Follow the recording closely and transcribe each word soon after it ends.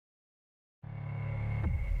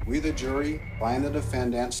We, the jury, find the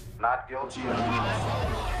defendants not guilty of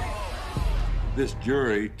any. This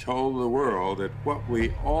jury told the world that what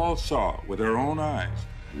we all saw with our own eyes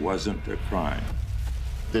wasn't a crime.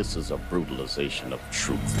 This is a brutalization of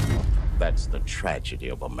truth. That's the tragedy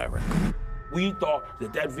of America. We thought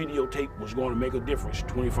that that videotape was going to make a difference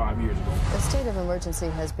 25 years ago. A state of emergency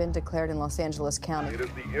has been declared in Los Angeles County. It is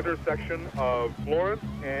the intersection of Florence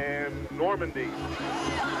and Normandy.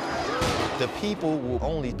 The people will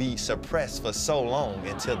only be suppressed for so long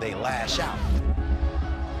until they lash out.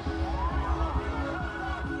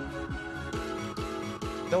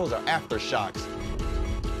 Those are aftershocks.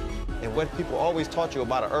 And what people always taught you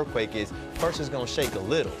about an earthquake is first it's gonna shake a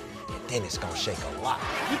little, and then it's gonna shake a lot.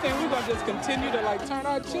 You think we're gonna just continue to turn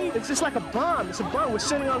our cheek? It's just like a bomb. It's a bomb. We're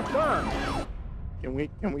sitting on a bomb.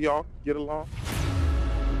 Can we all get along?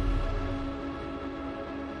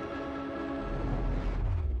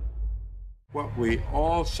 What we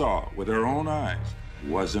all saw with our own eyes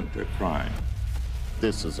wasn't a crime.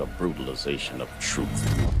 This is a brutalization of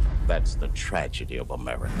truth. That's the tragedy of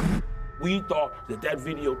America. We thought that that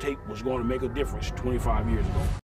videotape was going to make a difference 25 years ago.